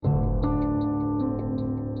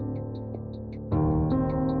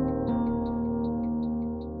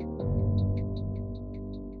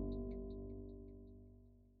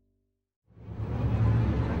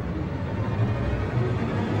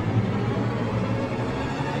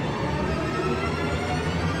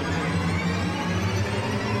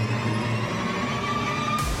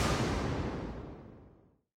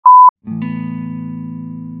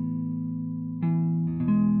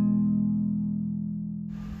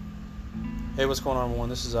Hey, what's going on, everyone?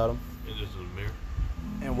 This is Adam, And this is Amir.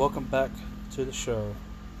 and welcome back to the show.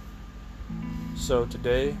 So,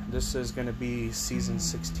 today, this is going to be season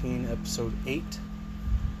 16, episode 8.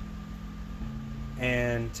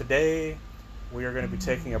 And today, we are going to be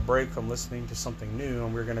taking a break from listening to something new,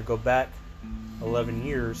 and we're going to go back 11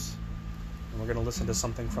 years, and we're going to listen to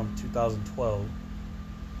something from 2012.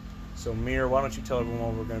 So, Amir, why don't you tell everyone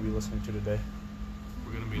what we're going to be listening to today?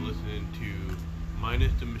 We're going to be listening to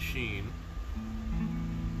Minus the Machine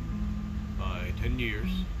by 10 Years.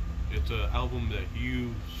 It's an album that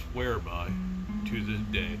you swear by to this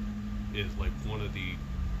day. Is like one of the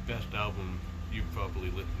best albums you've probably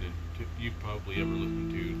ever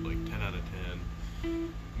listened to, like 10 out of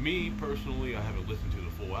 10. Me, personally, I haven't listened to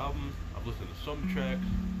the full album. I've listened to some tracks,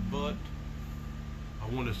 but I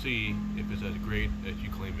want to see if it's as great as you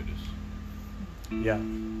claim it is. Yeah.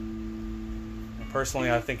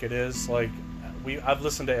 Personally, I think it is. I've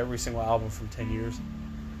listened to every single album from 10 years,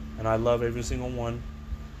 and I love every single one,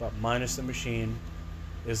 but Minus the Machine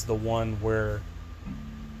is the one where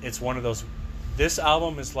it's one of those. This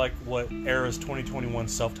album is like what Era's 2021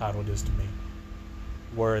 self-titled is to me,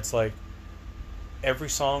 where it's like every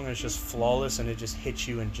song is just flawless and it just hits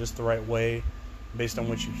you in just the right way based on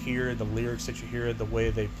what you hear, the lyrics that you hear, the way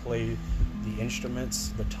they play the instruments,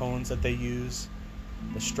 the tones that they use,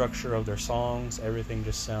 the structure of their songs. Everything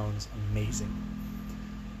just sounds amazing.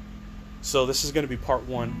 So this is going to be part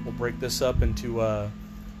one. We'll break this up into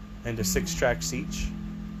 6 tracks each.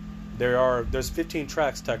 There's 15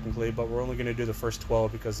 tracks technically, but we're only going to do the first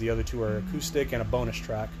 12 because the other 2 are acoustic and a bonus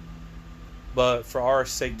track. But for our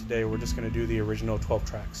sake today, we're just going to do the original 12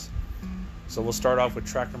 tracks. So we'll start off with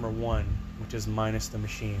track number 1, which is Minus the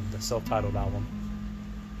Machine, the self-titled album.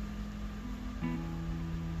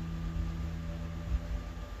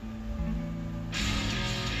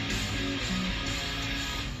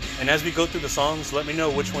 And as we go through the songs, let me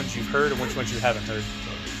know which ones you've heard and which ones you haven't heard.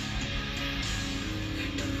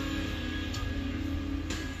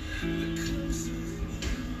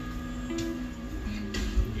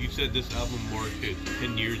 You said this album marked his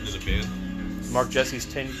 10 years in the band? Mark Jesse's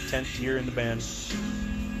 10th year in the band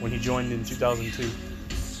when he joined in 2002.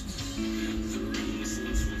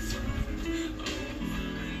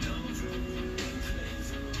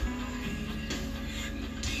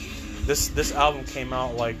 This album came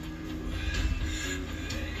out like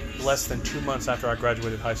less than 2 months after I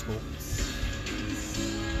graduated high school.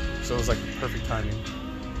 So it was like perfect timing.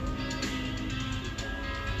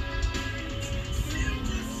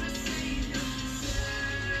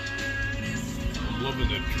 I'm loving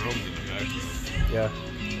the drums in the background. Yeah.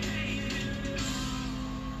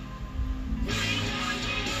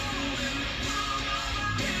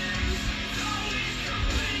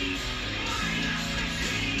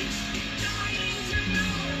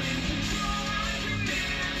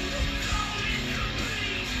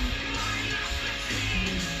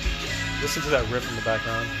 Listen to that riff in the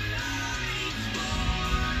background.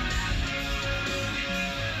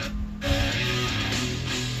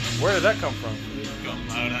 Where did that come from? Got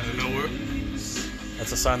loud out of nowhere.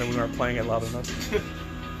 That's a sign that we weren't playing it loud enough.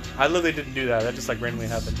 I literally didn't do that. That just like randomly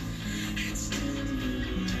happened.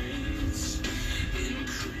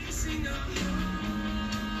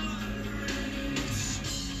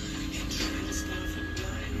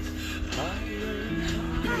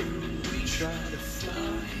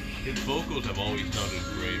 His vocals have always sounded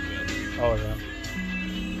great, man. Oh yeah.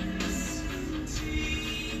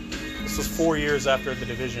 This was 4 years after The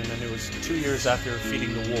Division, and it was 2 years after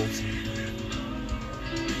Feeding the Wolves.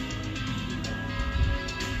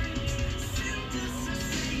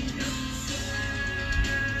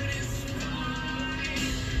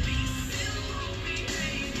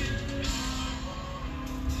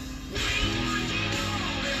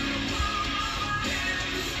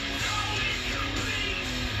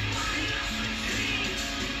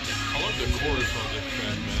 I love the chorus on this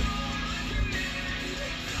track, man.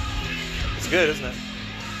 It's good, isn't it?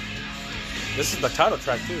 This is the title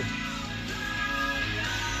track too.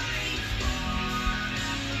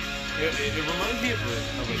 It reminds me of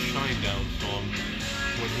a Shinedown song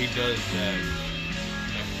when he does that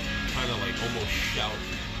kind of like almost shout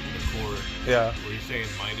in the chorus. Yeah. Where he's saying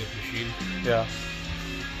Minus Machine. Yeah.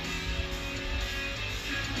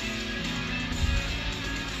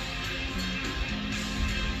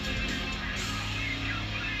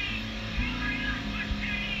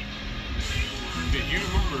 Did you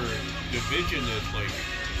remember Division is like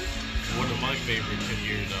one of my favorite 10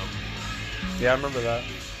 years albums? Yeah, I remember that.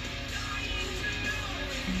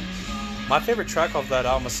 My favorite track off that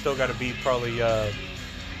album has still got to be probably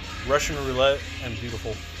Russian Roulette and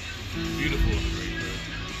Beautiful. Beautiful is a great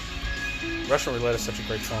track. Russian Roulette is such a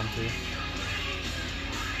great song too.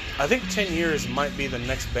 I think 10 Years might be the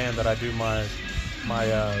next band that I do my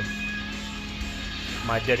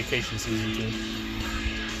dedication season to.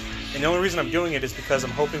 And the only reason I'm doing it is because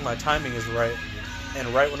I'm hoping my timing is right. And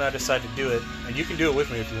right when I decide to do it, and you can do it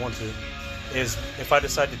with me if you want to, is if I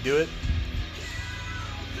decide to do it,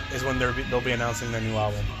 is when they'll be announcing their new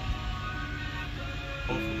album.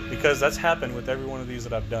 Because that's happened with every one of these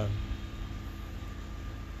that I've done.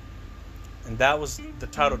 And that was the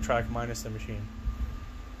title track minus the machine.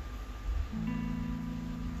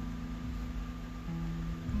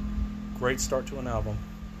 Great start to an album.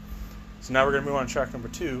 So now we're going to move on to track number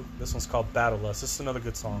 2. This one's called Battle Lust. This is another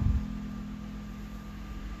good song.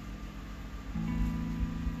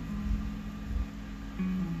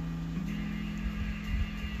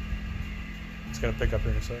 It's going to pick up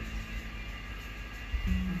here in a sec.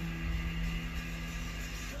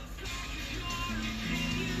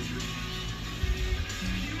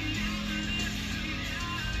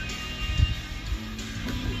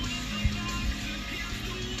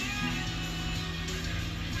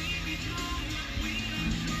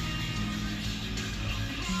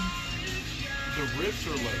 The riffs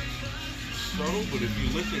are like subtle, but if you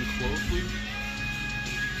listen closely,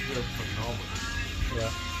 they're phenomenal.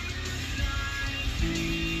 Yeah.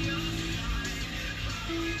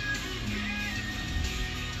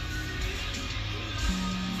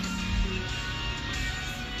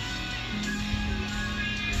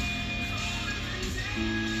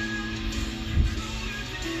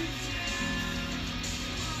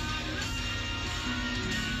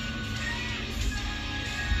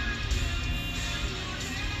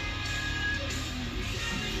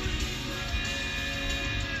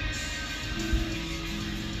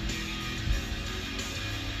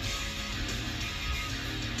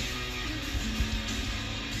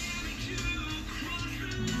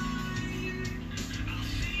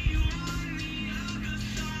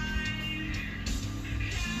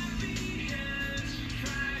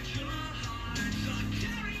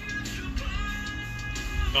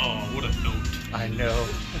 Oh, what a note. I know.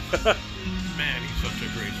 Man, he's such a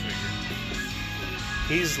great singer.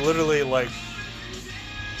 He's literally like...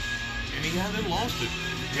 And he hasn't lost it.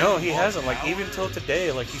 No, he hasn't. Like, even till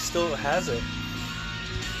today, like, he still has it.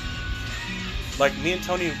 Like, me and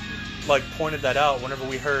Tony, like, pointed that out whenever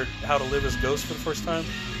we heard How to Live as Ghost for the first time.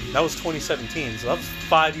 That was 2017, so that was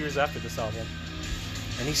 5 years after this album.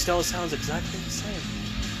 And he still sounds exactly the same.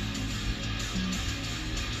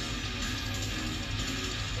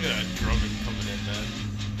 Look at that drumming coming in, man.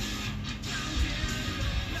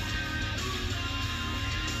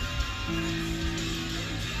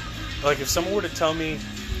 Like, if someone were to tell me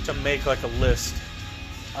to make, like, a list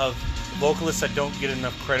of vocalists that don't get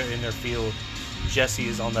enough credit in their field, Jesse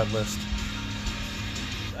is on that list.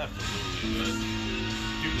 Absolutely, man.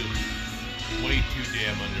 Dude is way too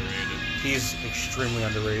damn underrated. He's extremely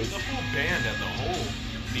underrated. The whole band as a whole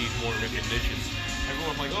needs more recognition.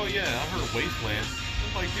 Everyone's like, oh yeah, I heard Wasteland.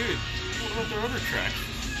 I'm like, dude, what about their other tracks?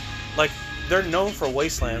 Like, they're known for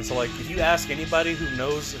Wasteland, so, like, if you ask anybody who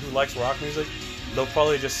likes rock music, they'll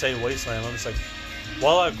probably just say Wasteland. I'm just like,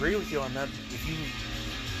 while I agree with you on that,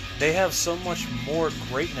 they have so much more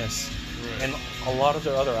greatness in a lot of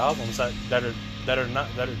their other albums that are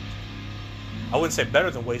I wouldn't say better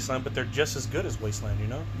than Wasteland, but they're just as good as Wasteland, you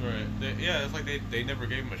know? Right. It's like they never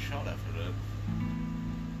gave him a shot after that.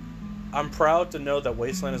 I'm proud to know that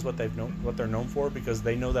Wasteland is what they're known for, because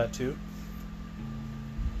they know that too.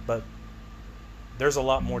 But there's a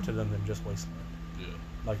lot more to them than just Wasteland. Yeah.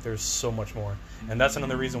 Like, there's so much more. And that's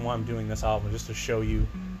another reason why I'm doing this album, just to show you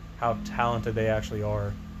how talented they actually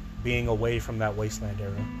are, being away from that Wasteland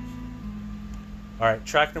era. Alright,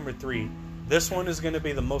 track number 3. This one is going to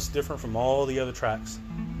be the most different from all the other tracks.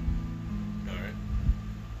 Alright.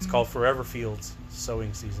 It's called Forever Fields,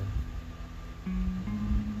 Sowing Season.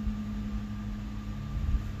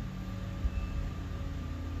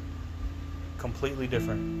 Completely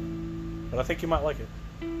different. But I think you might like it.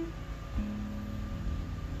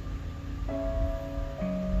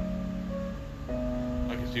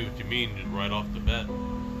 I can see what you mean just right off the bat.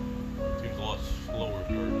 Seems a lot slower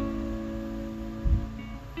starting.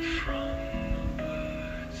 From the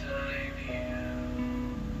bird's eye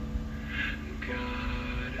view,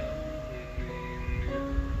 God only knew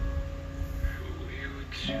we were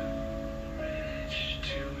too rich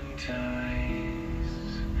to entice,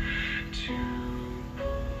 to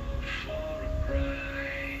pull for a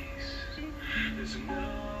price. There's no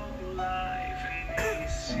life in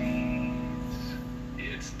these seeds.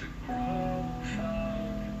 It's the growth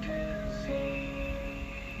of disease.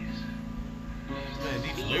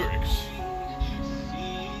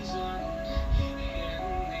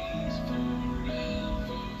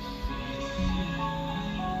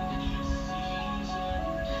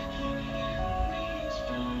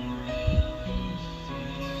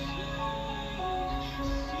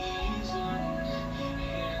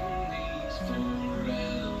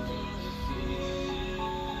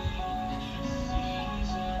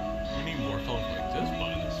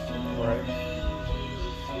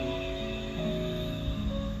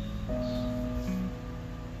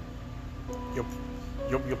 you'll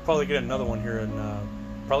you'll probably get another one here in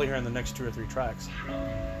probably here in the next 2 or 3 tracks. From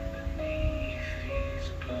beneath these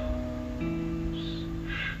bones,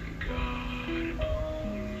 God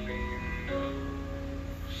only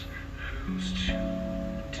knows who's too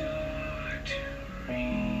dark to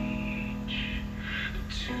reach,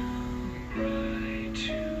 too bright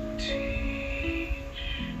to teach.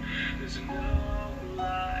 There's no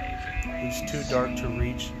life in Who's these too dark to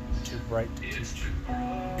reach, too bright to It's teach. the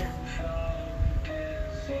growth of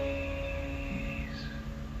disease.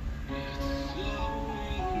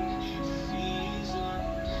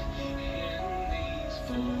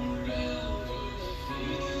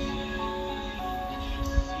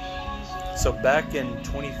 So back in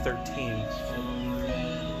 2013,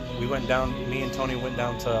 we went down. Me and Tony went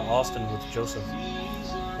down to Austin with Joseph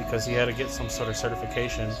because he had to get some sort of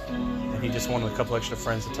certification, and he just wanted a couple extra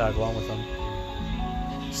friends to tag along with him.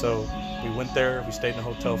 So we went there. We stayed in a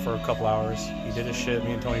hotel for a couple hours. He did his shit.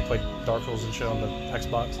 Me and Tony played Dark Souls and shit on the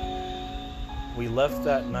Xbox. We left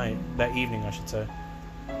that night, that evening, I should say.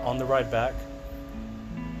 On the ride back,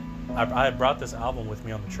 I had brought this album with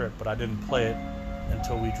me on the trip, but I didn't play it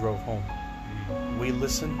until we drove home. We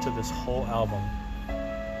listened to this whole album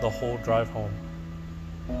the whole drive home.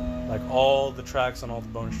 Like all the tracks and all the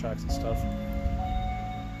bonus tracks and stuff.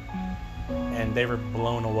 And they were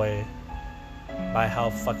blown away by how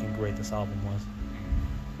fucking great this album was.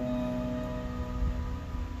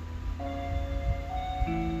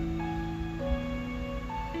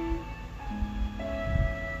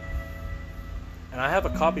 And I have a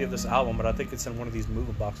copy of this album, but I think it's in one of these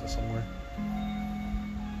movie boxes somewhere.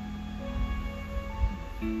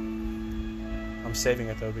 I'm saving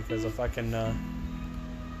it though, because if I can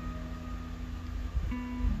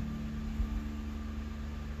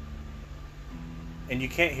and you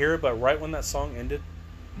can't hear it, but right when that song ended,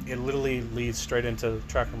 it literally leads straight into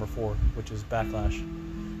track number 4, which is Backlash.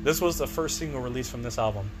 This was the first single released from this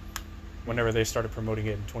album whenever they started promoting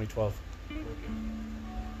it in 2012. Okay.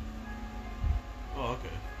 Oh, okay.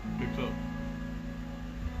 Picked up.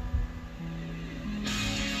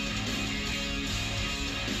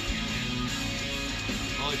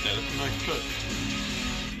 I like that. It's a nice touch.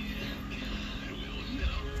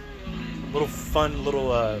 Little fun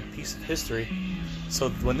little piece of history. So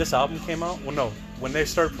when this album came out, well, no, when they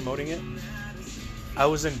started promoting it, I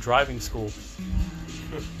was in driving school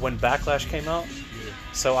when Backlash came out. Yeah.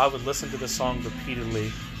 So I would listen to the song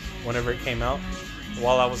repeatedly whenever it came out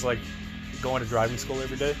while I was like going to driving school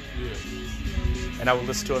every day. Yeah. And I would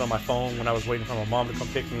listen to it on my phone when I was waiting for my mom to come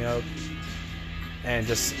pick me up. And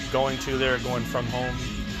just going to there, going from home.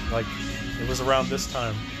 Like, it was around this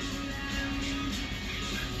time.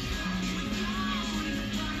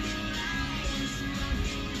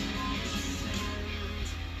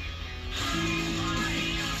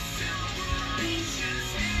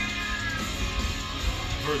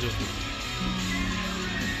 I've heard this one.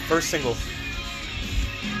 First single.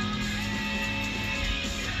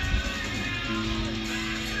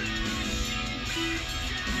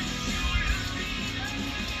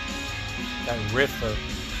 That riff though.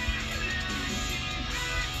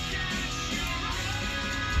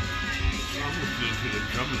 I'm listening to the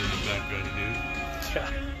drumming in the background, dude. Yeah.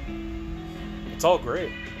 It's all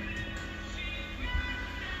great.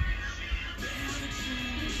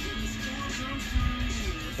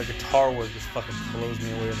 The guitar work just fucking blows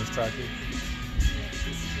me away in this track, dude.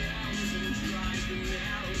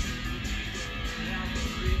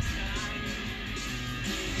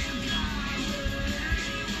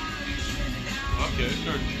 Okay, it's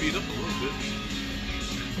starting to speed up a little bit.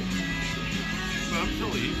 But I'm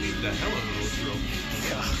telling you, he needs the hell out of those drums.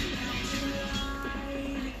 Yeah.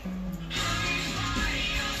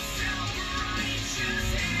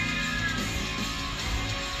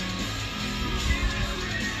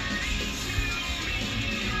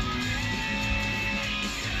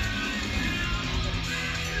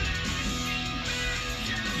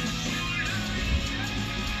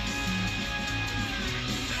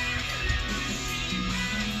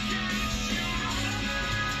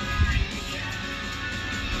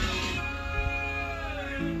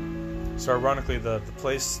 So ironically, the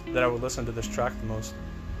place that I would listen to this track the most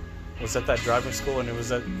was at that driving school, and it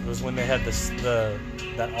was when they had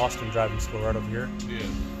that Austin driving school right over here. Yeah.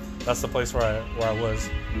 That's the place where I was.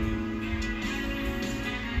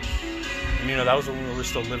 And you know, that was when we were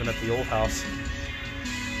still living at the old house.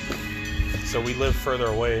 So we lived further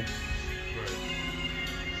away. Right.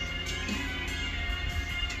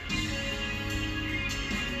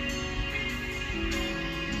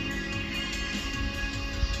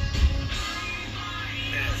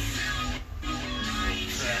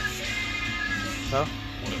 Huh?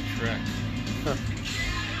 What a track. Oh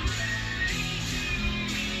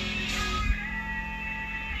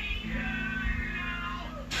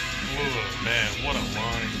man, what a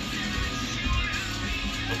line.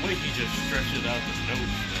 The way he just stretches out the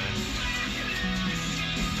notes, man.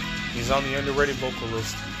 He's on the underrated vocal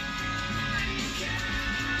list.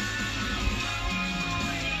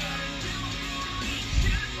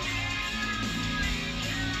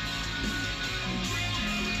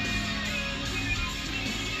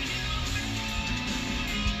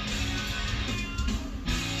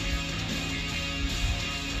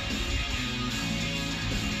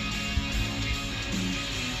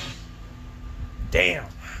 Damn.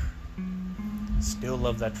 Still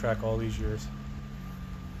love that track all these years.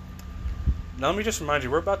 Now let me just remind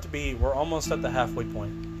you, we're almost at the halfway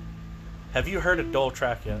point. Have you heard a dull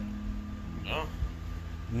track yet? No.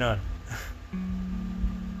 None.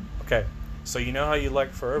 Okay, so you know how you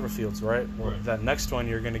like Forever Fields, right? Well, Right. that next one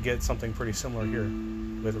you're going to get something pretty similar here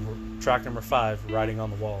with track number 5, Riding on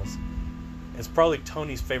the Walls. It's probably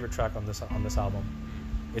Tony's favorite track on this album.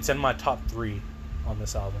 It's in my top 3 on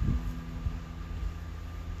this album.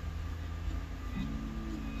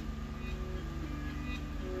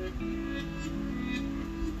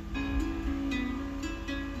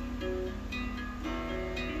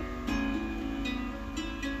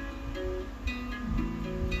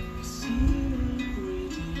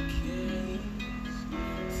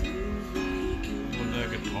 Love that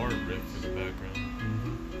guitar riff in the background.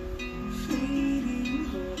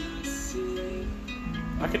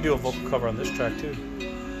 I could do a vocal cover on this track too.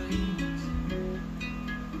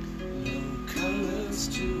 No colors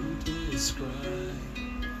to describe,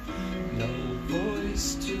 no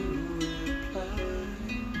voice to reply.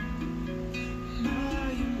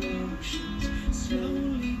 My emotions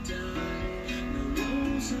slowly die. No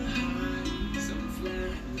lows or highs, I'm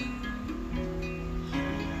flatlined.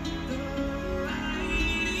 The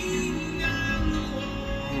writing on the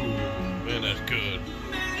wall. Ooh, man, that's good.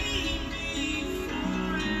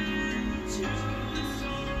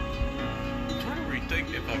 I'm trying to rethink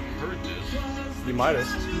if I've heard this. You might have.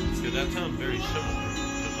 Because that sounds very similar to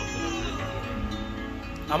something I've heard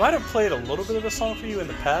before. I might have played a little bit of a song for you in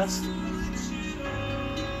the past.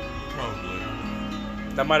 Probably.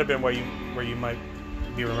 That might have been where you might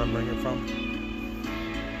be remembering it from.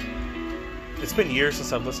 It's been years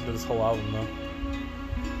since I've listened to this whole album though.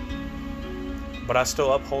 But I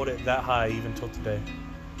still uphold it that high even till today.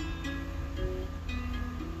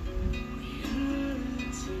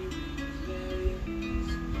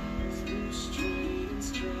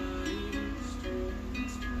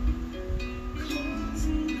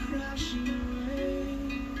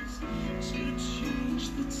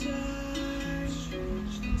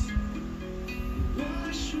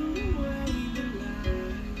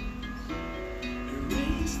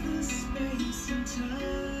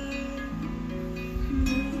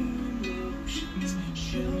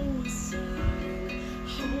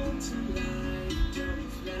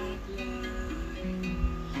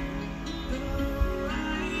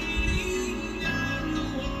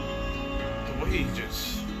 He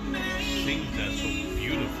just sings that so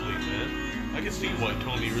beautifully, man. I can see why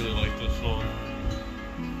Tony really liked this song.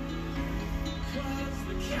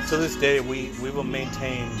 To this day, we will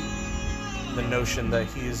maintain the notion that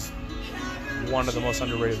he's one of the most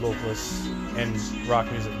underrated vocalists in rock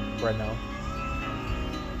music right now.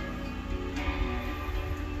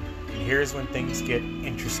 And here's when things get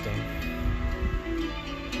interesting.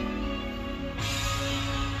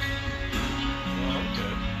 Oh,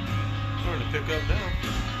 okay. Starting to pick up now.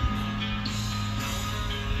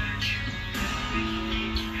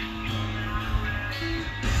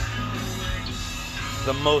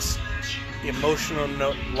 The most emotional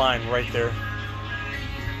line right there.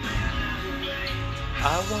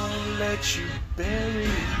 I won't let you bury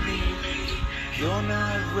me. You're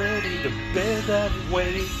not ready to bear that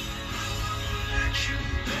weight.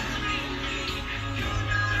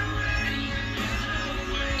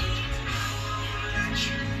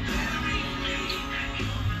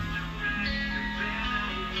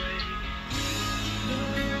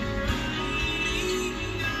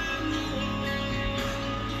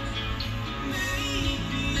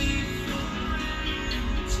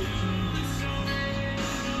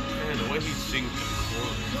 Man, the way he sings the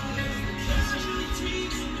chorus.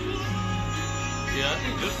 Yeah, I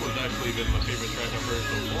think this one's actually been my favorite track I've heard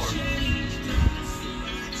so far.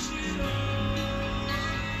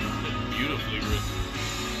 It's beautifully written.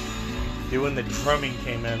 Dude, when the drumming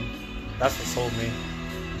came in, that's what sold me.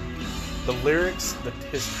 The lyrics,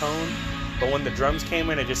 his tone, but when the drums came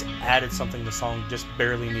in, it just added something the song just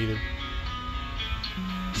barely needed.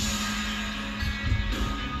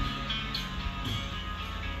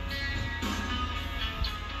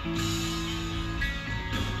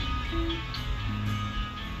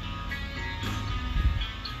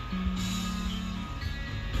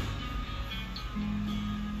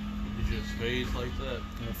 fades like that.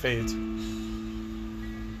 And it fades. Man,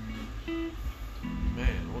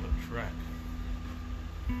 what a track.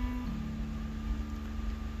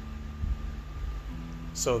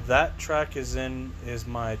 So that track is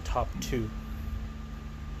my top 2.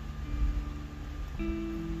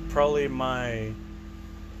 Probably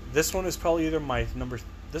this one is probably either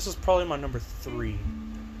this is probably my number 3.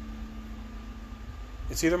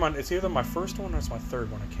 It's either my first one or it's my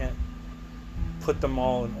third one. I can't put them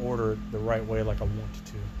all in order the right way like I want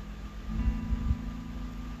to.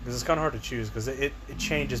 Because it's kind of hard to choose because it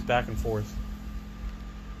changes back and forth.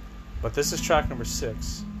 But this is track number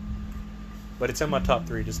 6. But it's in my top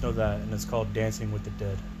 3, just know that, and it's called Dancing with the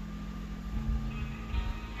Dead.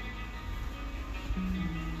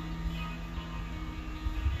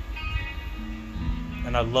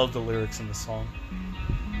 And I love the lyrics in the song.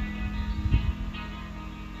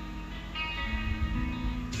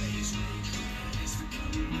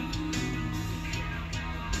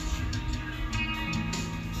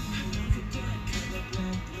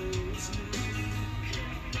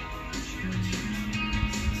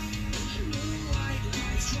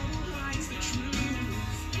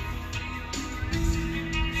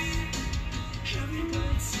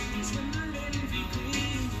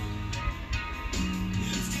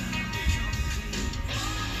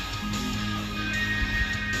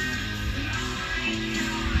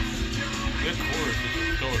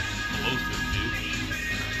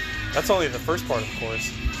 That's only the first part of the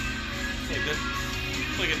chorus.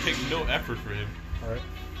 It's like it takes no effort for him. Alright.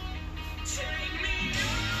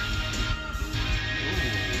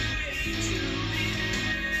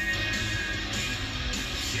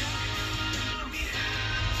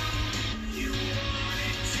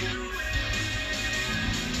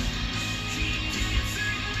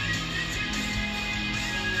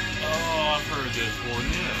 Oh, I've heard this one,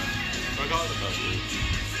 yeah. Forgot about this.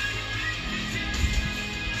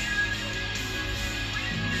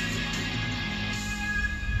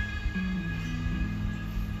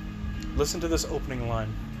 Listen to this opening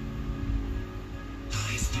line.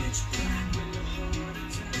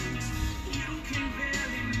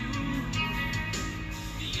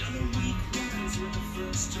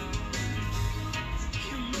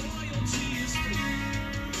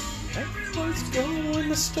 Everyone's going,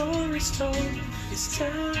 the story's told. It's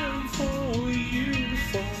time for you to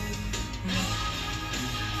fall.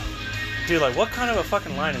 Dude, like, what kind of a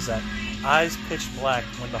fucking line is that? Eyes pitch black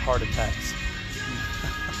when the heart attacks.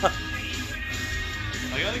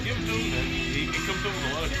 I gotta give him to him, man. He comes up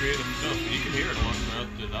with a lot of creative stuff. You can hear it a lot throughout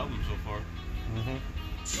the album so far.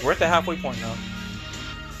 Mm-hmm. We're at the halfway point now.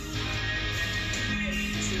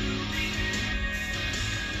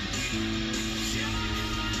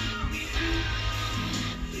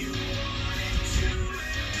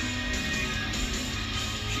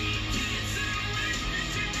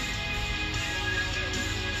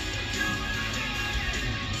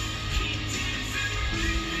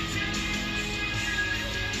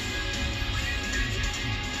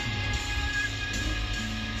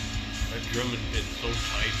 Drum is so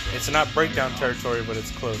tight. Bro. It's not breakdown territory, but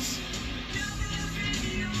it's close.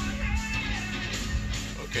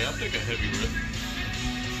 Okay, I'll take a heavy riff.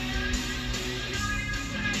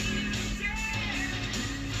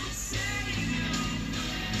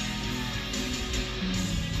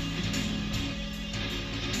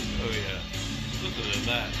 Oh yeah, listen to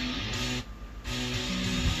that.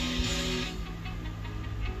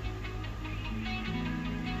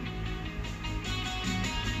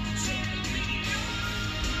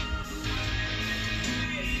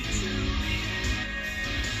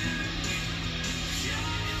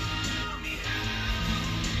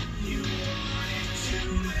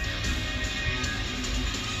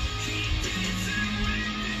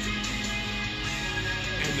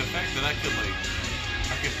 The fact that I could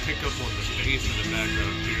pick up on the bass in the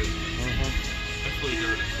background too, especially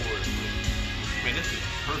during the chorus. Man, this is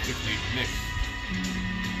perfectly mixed.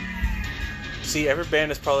 See, every band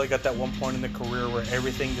has probably got that one point in their career where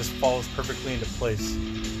everything just falls perfectly into place,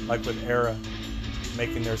 like with Era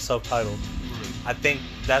making their self-titled. I think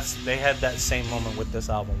they had that same moment with this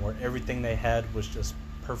album where everything they had was just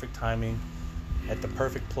perfect timing, at the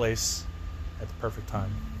perfect place, at the perfect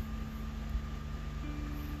time.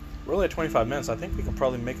 We're only at 25 minutes. I think we can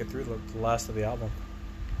probably make it through the last of the album.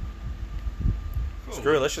 Cool.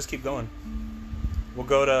 Screw it, let's just keep going. We'll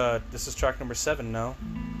go to, this is track number 7 now.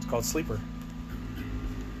 It's called Sleeper.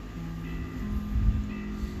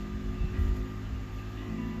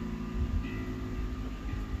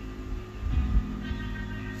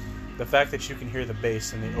 The fact that you can hear the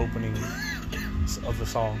bass in the opening of the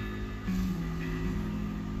song.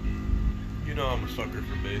 You know I'm a sucker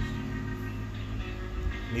for bass.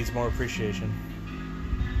 Needs more appreciation.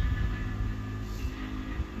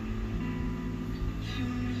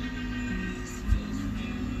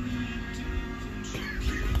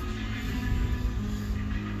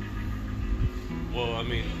 Well, I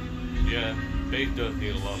mean, yeah, bass does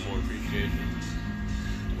need a lot more appreciation.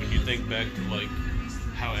 When you think back to like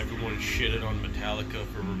how everyone shitted on Metallica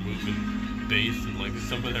for removing bass in like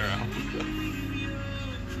some of their albums.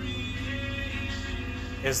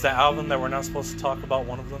 Is the album that we're not supposed to talk about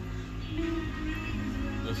one of them?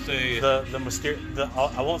 Let's say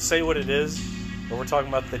I won't say what it is, but we're talking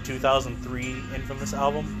about the 2003 infamous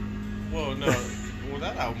album. well, no, well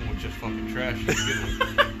that album was just fucking trash to begin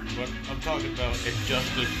with. But I'm talking about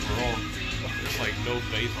Injustice for All. There's like no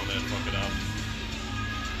bass on that fucking album.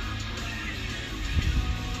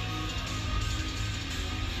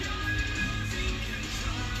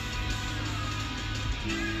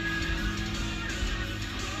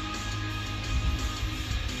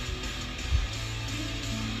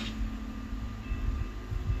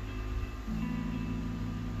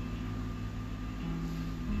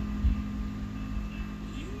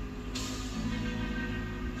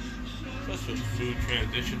 Such a smooth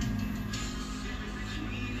transition.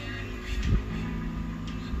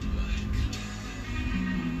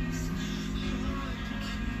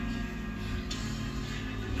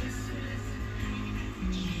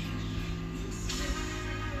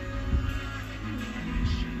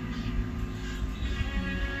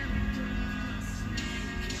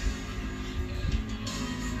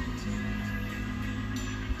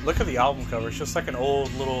 Look at the album cover. It's just like an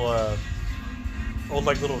old little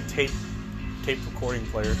tape recording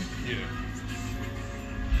player. Yeah.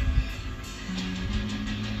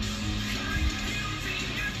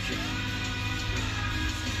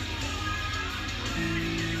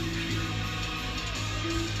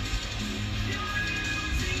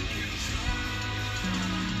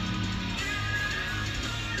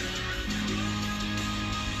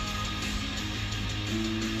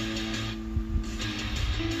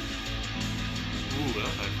 Ooh,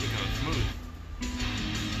 that's actually kind of smooth.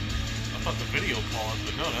 I thought the video paused,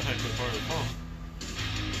 but no, that's actually part of the song.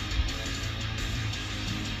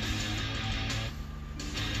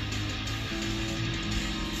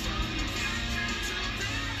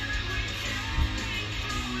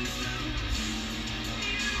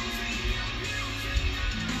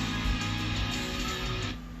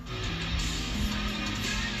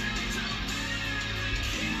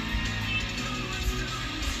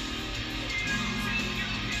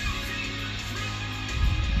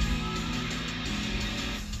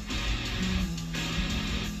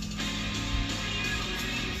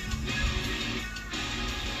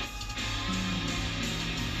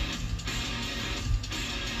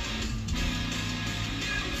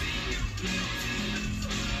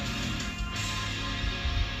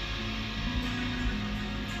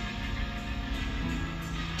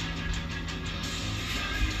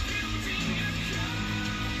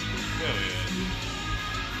 Hell yeah, dude.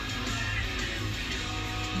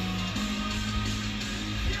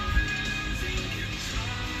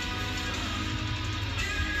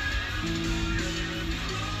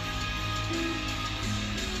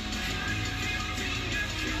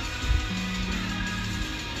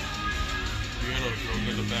 You hear those drums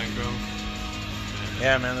in the background?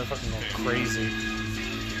 Yeah, man, they're fucking going crazy.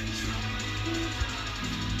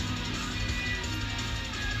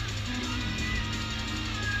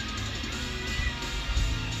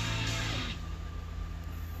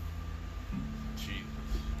 Jesus.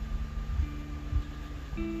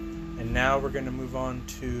 And now we're going to move on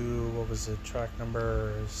to, what was it, track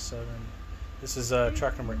number 7. This is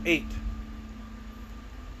track number 8.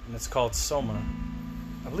 And it's called Soma.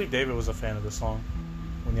 I believe David was a fan of this song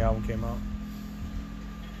when the album came out.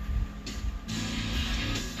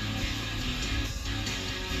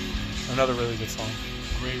 Another really good song.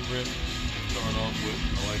 Great riff to start off with.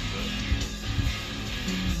 I like that.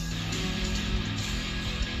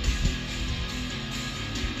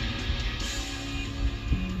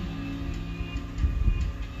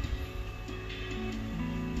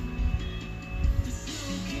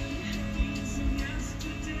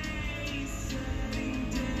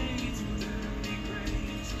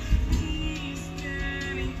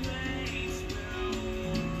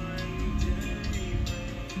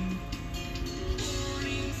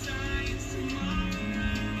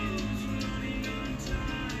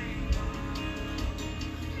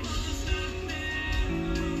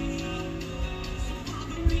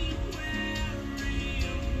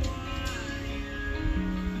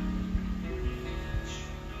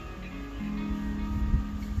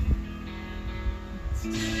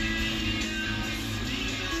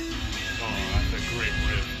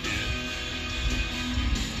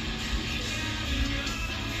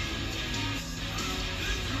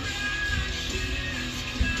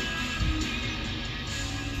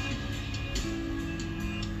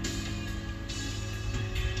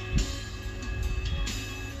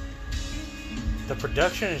 The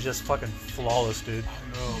production is just fucking flawless, dude.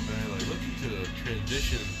 I know, man. Like, look at the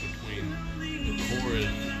transitions between the chorus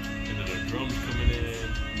and then the drums coming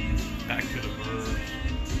in, back to the verse.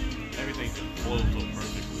 Everything just flows so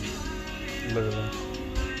perfectly. Literally.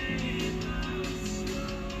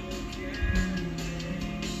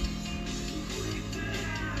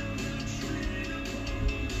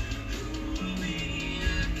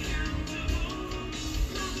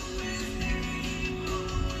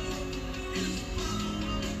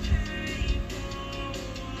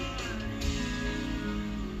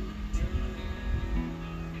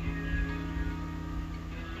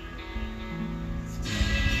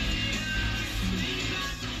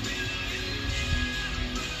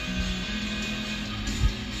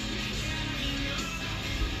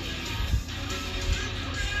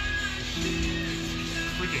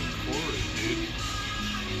 Freaking chorus,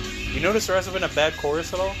 dude. You notice there hasn't been a bad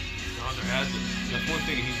chorus at all? No, there hasn't. That's one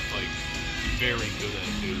thing he's like very good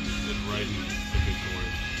at, dude, is writing a good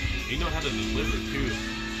chorus. He knows how to deliver too.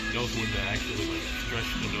 He knows when to actually like stretch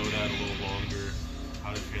the note out a little longer,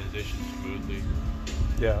 how to transition smoothly.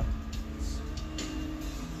 Yeah.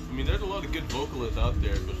 I mean, there's a lot of good vocalists out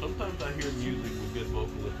there, but sometimes I hear music with good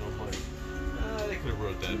vocalists and I'm like, they could have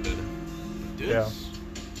wrote that better.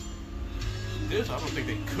 This, I don't think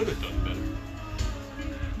they could have done better.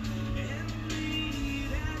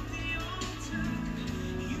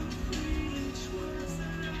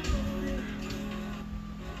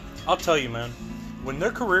 I'll tell you, man, when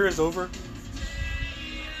their career is over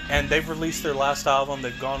and they've released their last album,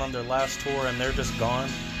 they've gone on their last tour, and they're just gone,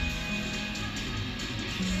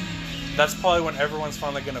 that's probably when everyone's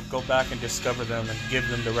finally going to go back and discover them and give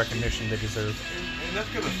them the recognition they deserve. And that's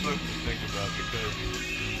going to suck to think about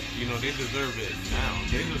because, you know, they deserve it now.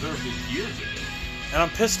 They deserved it years ago. And I'm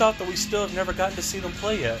pissed off that we still have never gotten to see them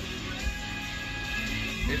play yet.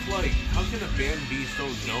 It's like, how can a band be so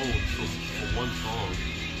known for one song,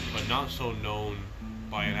 but not so known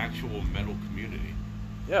by an actual metal community?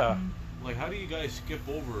 Yeah. Like, how do you guys skip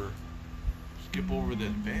over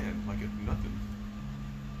this band like it's nothing?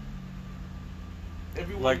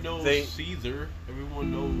 Everyone Like knows they- Caesar.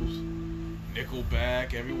 Everyone knows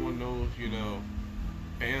Nickelback. Everyone knows, you know,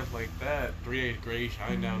 bands like that, 3/8 Grey,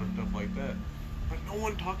 Shinedown, and stuff like that. But no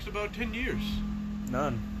one talks about 10 Years,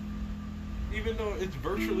 None. even though it's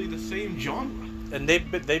virtually the same genre. And they've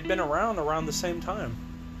been around the same time,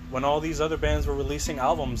 when all these other bands were releasing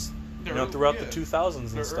albums, you know, throughout the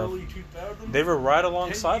 2000s The and stuff. early 2000s. They were right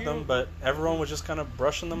alongside 10 them, years. but everyone was just kind of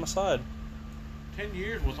brushing them aside. 10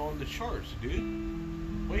 Years was on the charts, dude.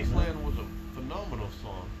 Wasteland was a phenomenal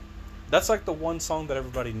song. That's like the one song that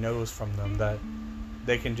everybody knows from them that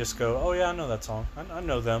they can just go, oh yeah, I know that song. I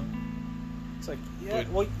know them. It's like, yeah,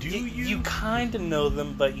 But well, do you you? kind of know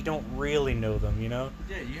them, but you don't really know them, you know?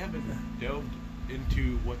 Yeah, you haven't delved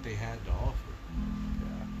into what they had to offer.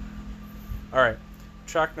 All right,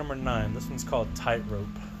 track number 9. This one's called Tightrope.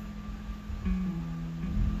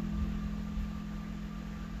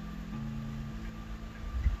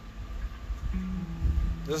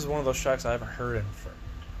 This is one of those tracks I haven't heard in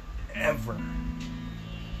forever.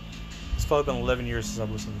 It's probably been 11 years since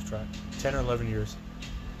I've listened to this track. 10 or 11 years.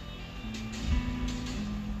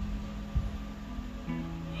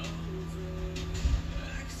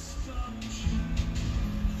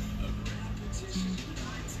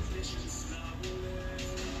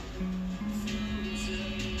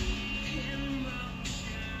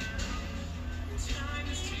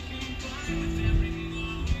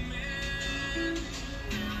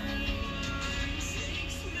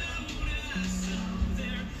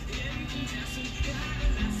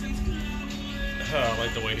 I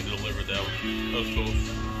like the way he delivered that one. That was cool.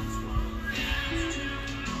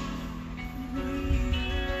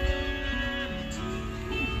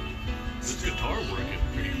 This guitar work is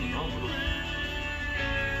pretty phenomenal.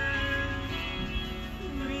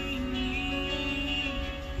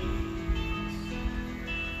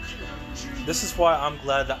 This is why I'm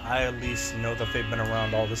glad that I at least know that they've been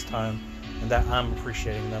around all this time and that I'm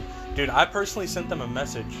appreciating them. Dude, I personally sent them a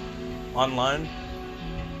message online.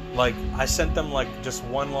 Like, I sent them like just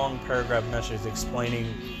one long paragraph message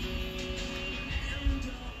explaining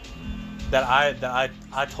that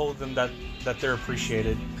I told them that they're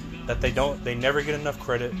appreciated, that they never get enough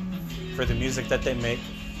credit for the music that they make,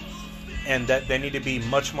 and that they need to be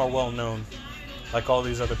much more well known, like all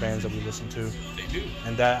these other bands that we listen to. They do.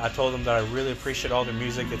 And that I told them that I really appreciate all their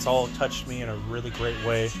music. It's all touched me in a really great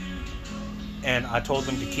way. And I told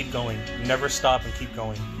them to keep going, never stop, and keep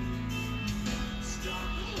going.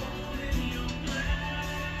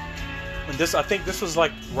 And this, I think this was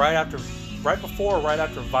like right before or right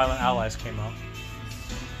after Violent Allies came out.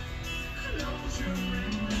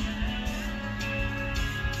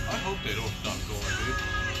 I hope they don't stop going, dude.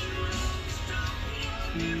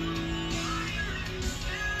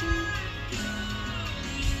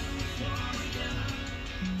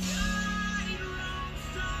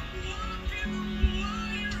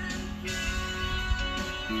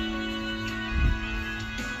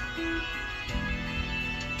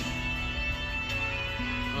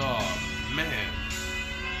 Oh, man.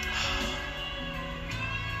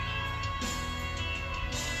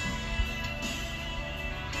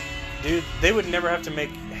 Dude, they would never have to make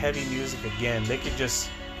heavy music again. They could just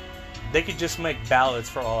make ballads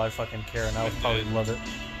for all I fucking care, and I would probably love it.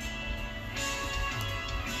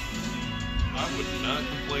 I would not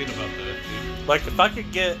complain about that, dude. Like, if I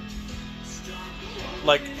could get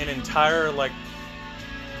like an entire like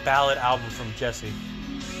ballad album from Jesse,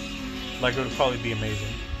 like, it would probably be amazing.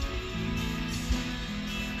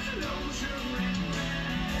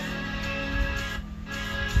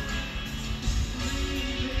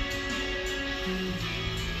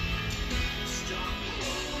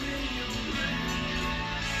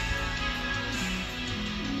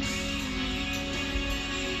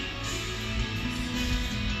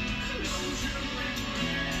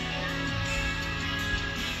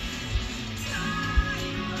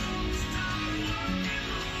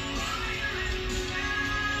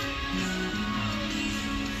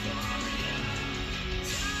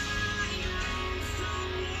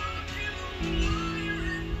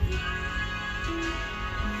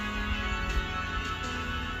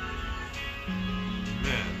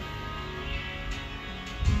 Man.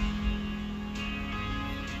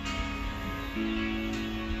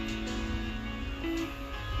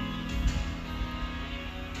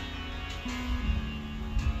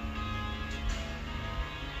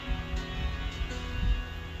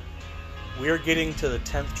 We are getting to the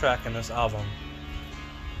 10th track in this album,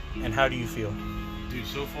 and how do you feel? Dude,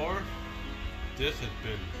 so far, this has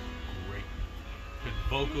been great. The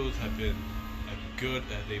vocals have been as good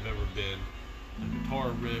as they've ever been. The guitar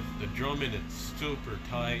riff, the drumming is super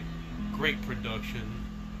tight. Great production.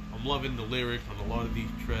 I'm loving the lyrics on a lot of these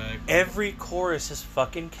tracks. Every chorus is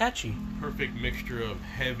fucking catchy. Perfect mixture of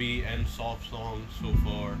heavy and soft songs so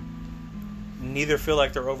far. Neither feel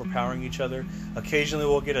like they're overpowering each other. Occasionally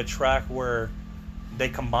we'll get a track where they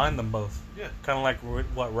combine them both. Yeah. Kind of like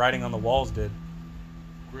what Writing on the Walls did.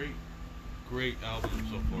 Great album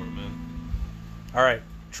so far, man. Alright,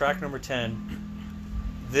 track number 10.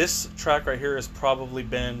 This track right here has probably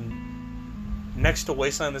been, next to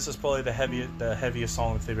Wasteland, this is probably the heaviest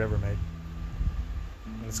song that they've ever made.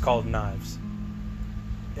 And it's called Knives.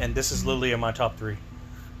 And this is literally in my top 3.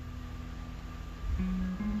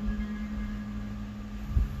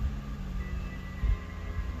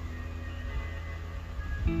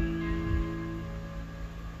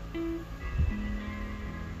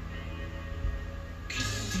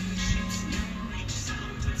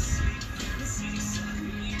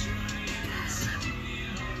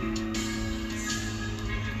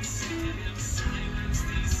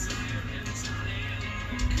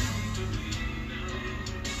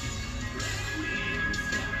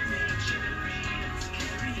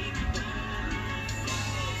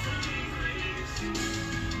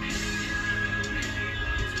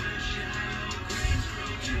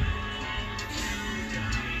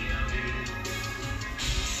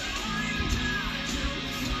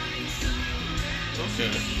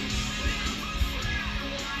 Okay.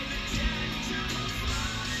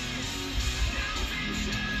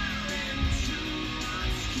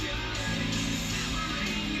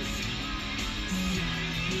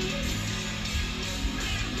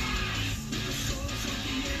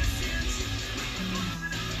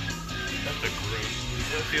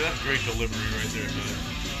 That's great delivery right there, man.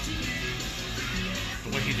 The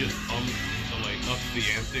way he just ups the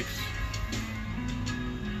antics.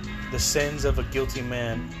 The sins of a guilty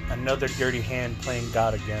man, another dirty hand playing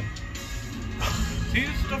God again. See,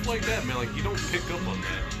 it's stuff like that, man. Like, you don't pick up on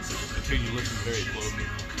that until you listen very closely.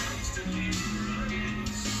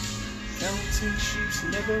 Mountain sheets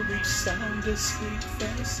never reach sound asleep,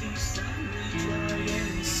 fantasies dry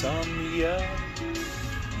insomnia.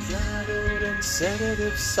 Shadowed and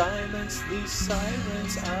sedative silence, these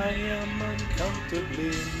silence I am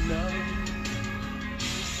uncomfortably numb.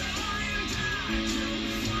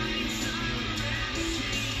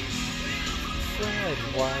 Fred,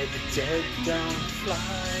 why the dead don't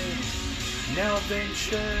fly, now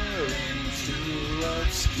venture into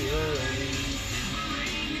obscurity.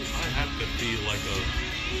 I have to see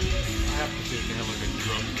if they have like a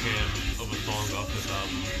drum cam of a song off this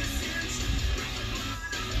album.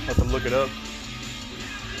 Have to look it up.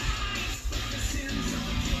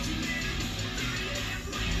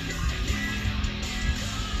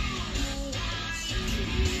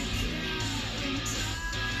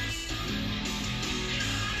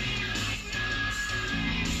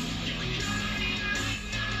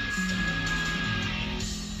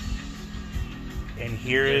 And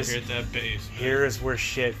here Yeah, is hit that bass. Man. here is where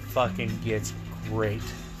shit fucking gets great.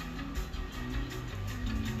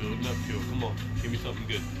 Building up to it. Come on, give me something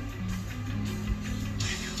good.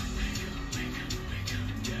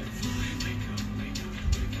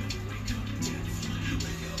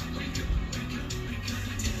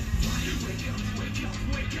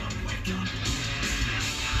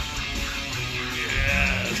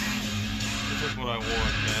 Yes, this is what I want,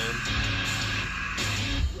 man.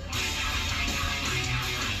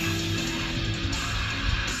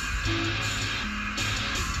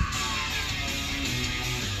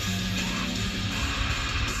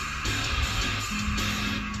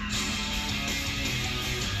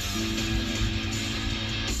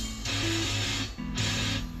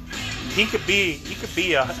 He could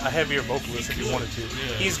be a heavier vocalist if he wanted to.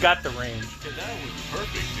 Yeah. He's got the range. Yeah, that was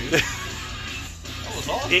perfect, dude. That was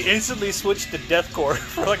awesome. It instantly switched to deathcore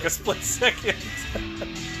for like a split second.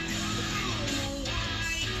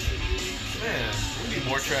 Man, we need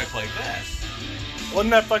more tracks like that.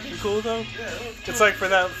 Wasn't that fucking cool though? Yeah, that was It's like for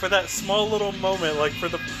that small little moment, like for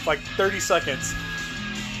the 30 seconds,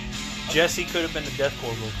 Jesse could have been the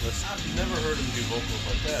deathcore vocalist. I've never heard him do vocals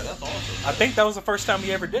like that. That's awesome. I think that was the first time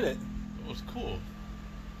he ever did it. It was cool.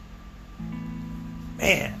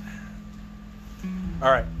 Man. All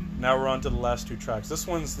right, now we're on to the last two tracks. This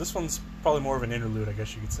one's probably more of an interlude, I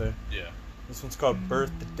guess you could say. Yeah. This one's called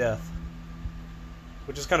Birth to Death,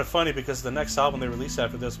 which is kind of funny because the next album they released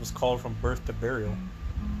after this was called From Birth to Burial.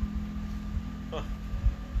 Huh.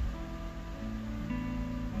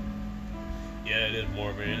 Yeah, it is more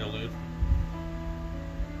of an interlude.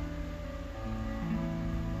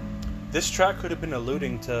 This track could have been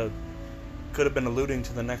alluding to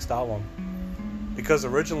the next album, because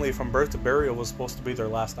originally From Birth to Burial was supposed to be their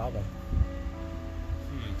last album.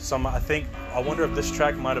 I wonder if this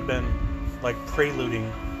track might have been like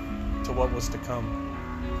preluding to what was to come.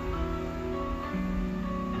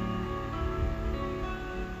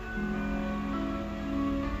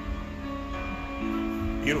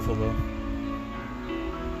 Beautiful though.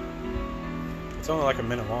 It's only like a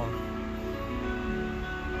minute long.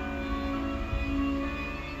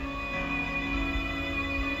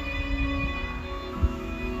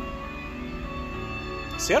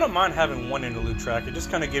 See, I don't mind having one interlude track. It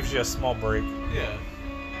just kind of gives you a small break. Yeah.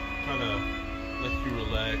 Kind of lets you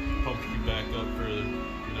relax, pumps you back up for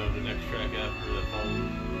the next track after that follows.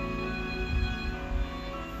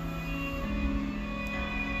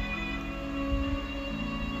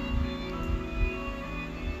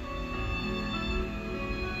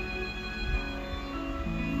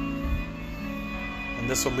 And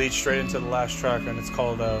this will lead straight into the last track, and it's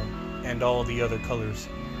called And All the Other Colors.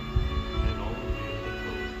 And all of the other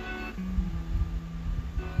colors.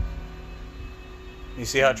 You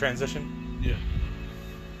see how it transitioned? Yeah.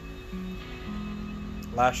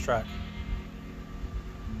 Last track.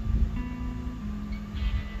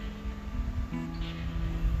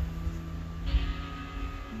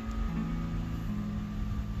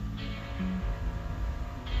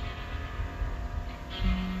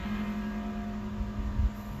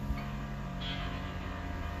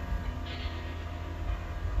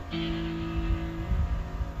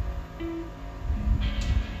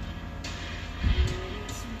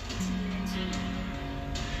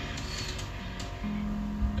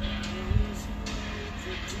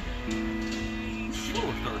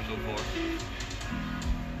 Slower start so far.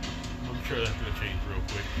 I'm sure that's gonna change real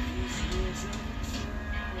quick.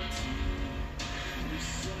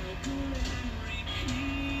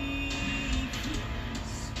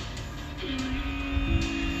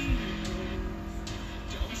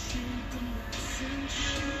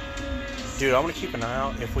 Dude, I'm gonna keep an eye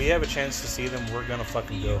out. If we have a chance to see them, we're gonna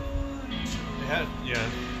fucking go. Yeah.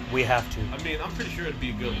 We have to. I mean, I'm pretty sure it'd be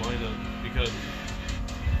a good lineup because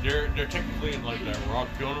they're technically in like that rock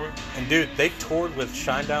genre. And dude, they toured with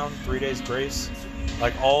Shinedown, 3 Days Grace,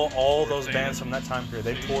 like all those bands from that time period.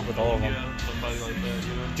 They toured with all of them. Yeah, somebody like that,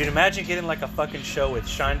 you know. Dude, imagine getting like a fucking show with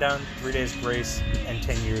Shinedown, 3 Days Grace, and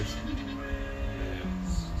 10 Years. Yeah.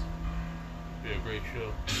 Be a great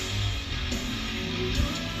show.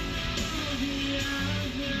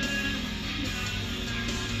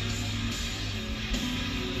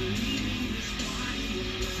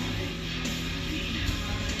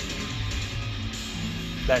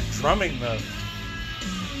 That drumming though. Yeah,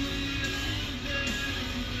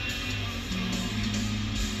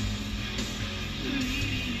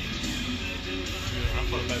 I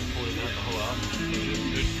thought about pointing out the whole album.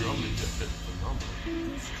 Good drumming, just phenomenal.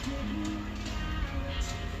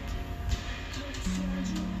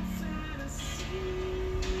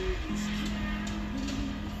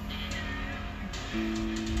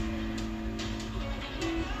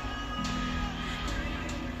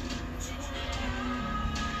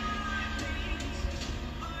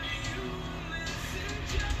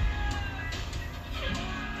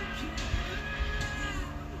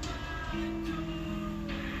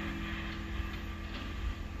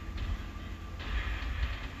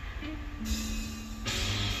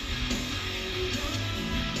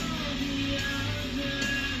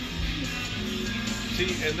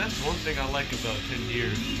 See, and that's one thing I like about 10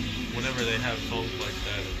 Years. Whenever they have songs like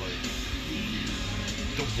that, is like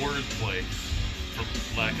the wordplay, for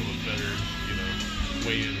lack of a better,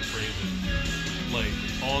 way to phrase it. Like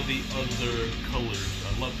all the other colors,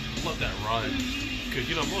 I love that rhyme. Because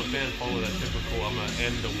most bands follow that typical. I'm gonna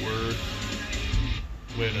end the word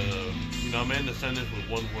with I'm gonna end the sentence with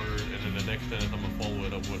one word, and then the next sentence I'm gonna follow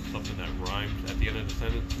it up with something that rhymes at the end of the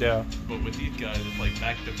sentence. Yeah. But with these guys, it's like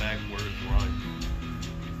back-to-back words rhyme.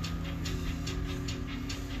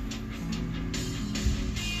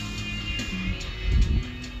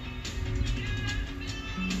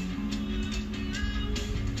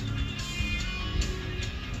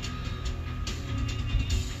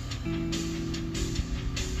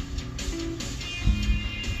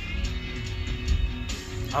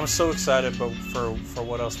 I'm so excited for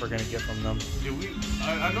what else we're gonna get from them.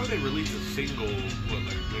 I know they released a single,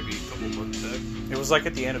 maybe a couple months back. It was like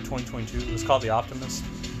at the end of 2022. It was called The Optimist.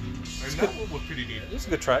 And that one was pretty neat. It's a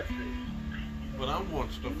good track. But I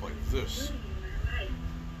want stuff like this.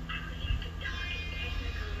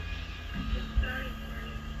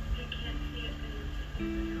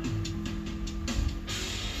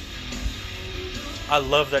 I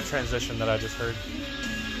love that transition that I just heard.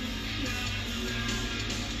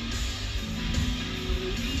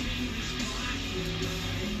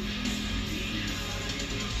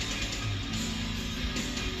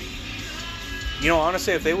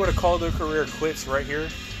 Honestly, if they would have called their career quits right here,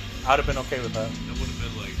 I'd have been okay with that. That would have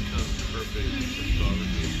been like kind of perfect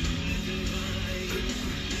discography.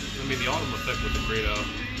 I mean, the Autumn Effect was a great album.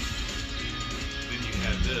 Then you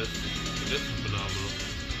had this. This is phenomenal.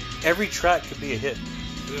 Every track could be a hit.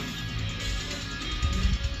 Yeah.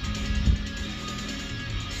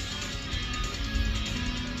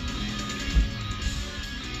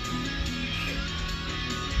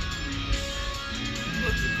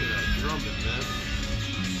 Listen to that drumming, man.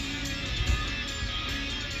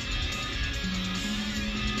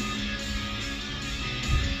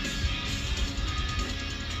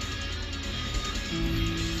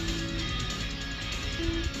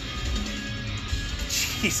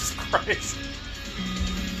 Jesus Christ.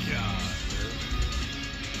 God, man.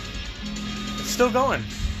 It's still going.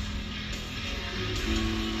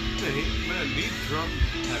 Man, these drums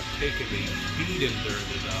have taken a beating during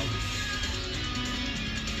this album.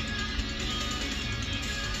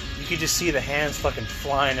 You could just see the hands fucking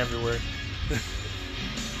flying everywhere.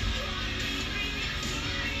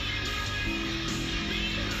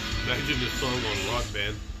 Imagine this song on Rock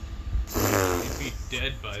Band. You'd be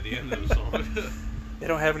dead by the end of the song. They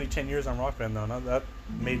don't have any 10 Years on Rock Band, though. No, that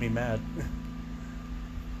made me mad.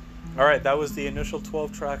 Alright, that was the initial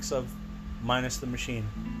 12 tracks of Minus the Machine.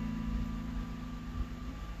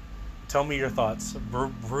 Tell me your thoughts.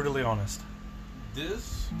 Brutally honest.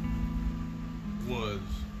 This was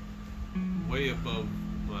way above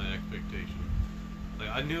my expectation. Like,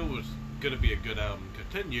 I knew it was going to be a good album,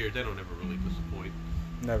 because 10 Years, they don't ever really disappoint.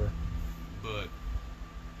 Never. But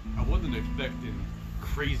I wasn't expecting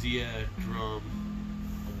crazy-ass drums,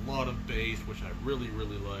 a lot of bass, which I really,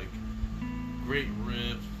 really like, great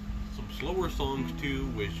riffs, some slower songs too,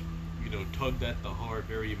 which, tugged at the heart,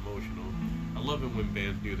 very emotional. I love it when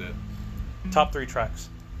bands do that. Top 3 tracks.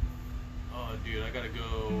 Oh, dude, I gotta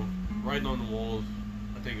go Riding on the Walls.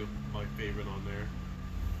 I think it's my favorite on there.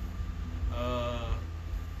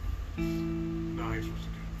 Knives was a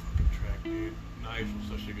good fucking track, dude. Knives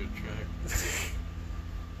was such a good track.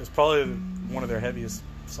 It's probably one of their heaviest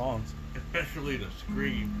songs. Especially the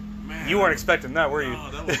scream. Man. You weren't expecting that, were you?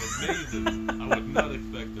 No, that was amazing. I was not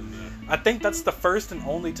expecting that. I think that's the first and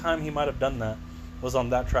only time he might have done that, was on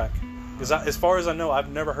that track. Because as far as I know, I've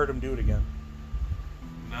never heard him do it again.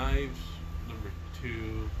 Knives, number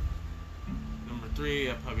 2. Number 3,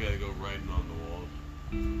 I probably gotta go Riding on the Walls.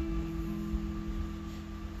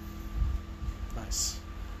 Nice.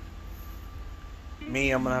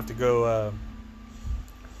 Me, I'm going to have to go...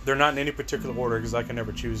 they're not in any particular order because I can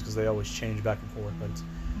never choose because they always change back and forth. But it's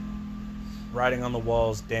Riding on the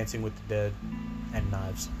Walls, Dancing with the Dead, and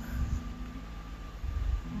Knives.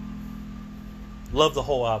 Love the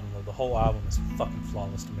whole album, though. The whole album is fucking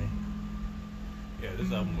flawless to me. Yeah,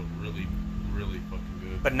 this album was really, really fucking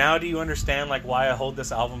good. But now do you understand why I hold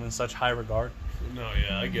this album in such high regard? No,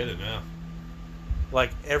 yeah, I get it now.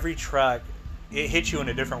 Every track, it hits you in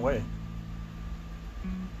a different way.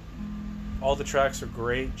 All the tracks are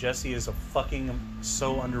great. Jesse is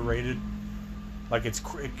so underrated.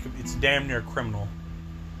 It's damn near criminal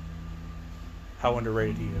how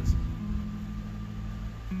underrated he is.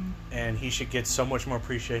 And he should get so much more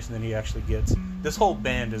appreciation than he actually gets. This whole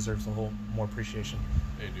band deserves more appreciation.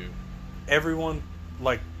 They do. Everyone,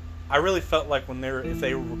 I really felt like if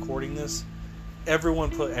they were recording this, everyone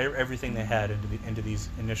put everything they had into these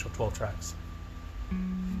initial 12 tracks,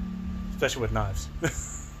 especially with Knives.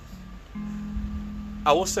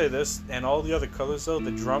 I will say this, and all the other colors though,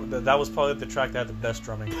 that was probably the track that had the best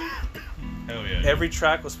drumming. Hell yeah. Every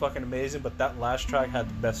track was fucking amazing, but that last track had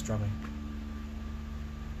the best drumming.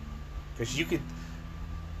 Because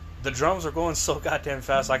the drums are going so goddamn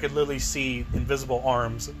fast, I could literally see invisible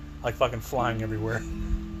arms like fucking flying everywhere,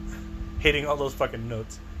 hitting all those fucking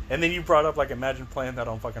notes. And then you brought up, like, imagine playing that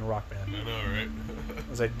on fucking Rock Band. I know, right? I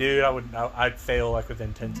was like, dude, I'd fail like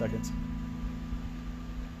within 10 seconds.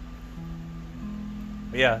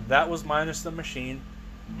 But yeah, that was Minus the Machine.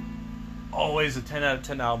 Always a 10 out of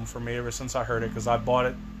 10 album for me ever since I heard it, because I bought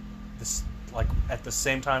it at the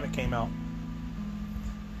same time it came out.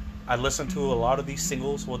 I listened to a lot of these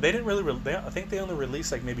singles. Well, they didn't really. I think they only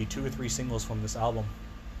released like maybe 2 or 3 singles from this album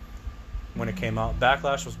when it came out.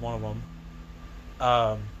 Backlash was one of them.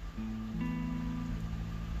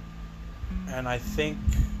 And I think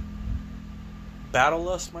Battle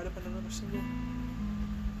Lust might have been another single.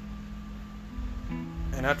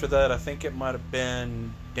 And after that, I think it might have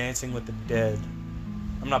been Dancing with the Dead.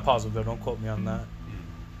 I'm not positive though, don't quote me on that.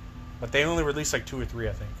 But they only released like 2 or 3,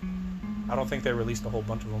 I think. I don't think they released a whole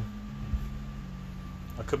bunch of them.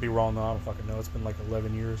 I could be wrong though, I don't fucking know. It's been like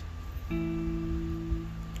 11 years.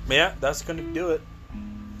 But yeah, that's gonna do it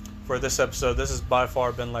for this episode. This has by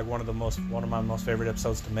far been like one of my most favorite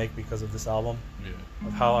episodes to make because of this album. Yeah.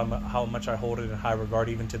 Of how much I hold it in high regard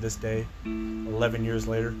even to this day, 11 years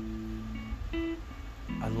later.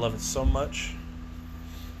 I love it so much.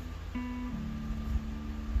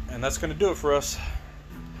 And that's going to do it for us.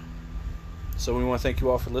 So we want to thank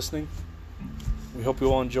you all for listening. We hope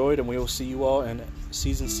you all enjoyed, and we will see you all in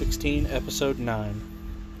Season 16, Episode 9.